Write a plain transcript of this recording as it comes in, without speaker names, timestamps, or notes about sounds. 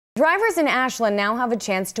Drivers in Ashland now have a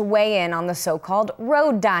chance to weigh in on the so-called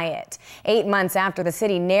road diet. 8 months after the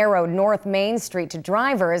city narrowed North Main Street to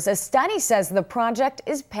drivers, a study says the project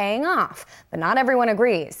is paying off. But not everyone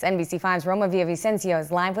agrees. NBC5's Roma Villavicencio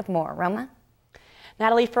is live with more. Roma?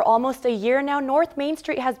 Natalie, for almost a year now, North Main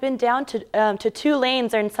Street has been down to 2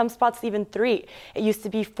 lanes, or in some spots even 3. It used to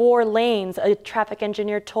be 4 lanes. A traffic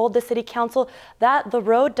engineer told the city council that the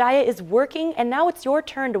road diet is working, and now it's your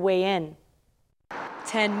turn to weigh in.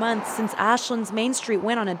 10 months since Ashland's Main Street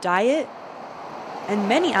went on a diet, and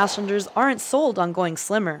many Ashlanders aren't sold on going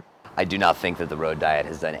slimmer. I do not think that the road diet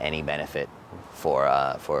has done any benefit for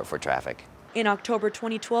traffic. In October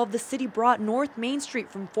 2012, the city brought North Main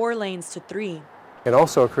Street from 4 lanes to 3. And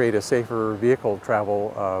also create a safer vehicle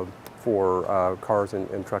travel for cars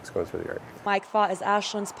and trucks going through the area. Mike Fott is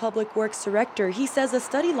Ashland's Public Works Director. He says a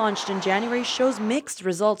study launched in January shows mixed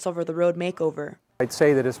results over the road makeover. I'd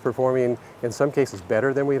say that it's performing in some cases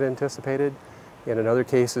better than we'd anticipated, and in other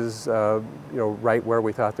cases, right where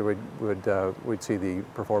we thought that we'd see the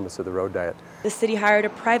performance of the road diet. The city hired a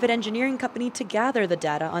private engineering company to gather the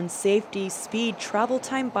data on safety, speed, travel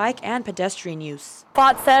time, bike, and pedestrian use.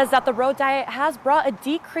 Fott says that the road diet has brought a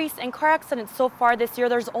decrease in car accidents so far this year.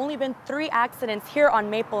 There's only been 3 accidents here on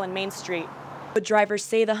Maple and Main Street. But drivers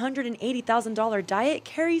say the $180,000 diet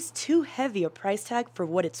carries too heavy a price tag for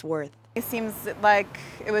what it's worth. It seems like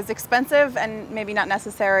it was expensive and maybe not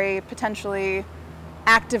necessary, potentially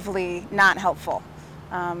actively not helpful.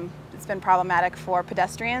 It's been problematic for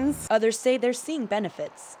pedestrians. Others say they're seeing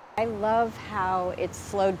benefits. I love how it's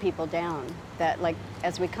slowed people down, that like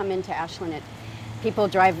as we come into Ashland, people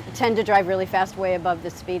tend to drive really fast, way above the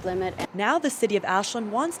speed limit. Now the city of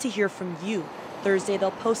Ashland wants to hear from you. Thursday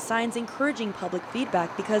they'll post signs encouraging public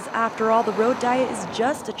feedback because after all, the road diet is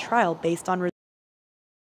just a trial based on results.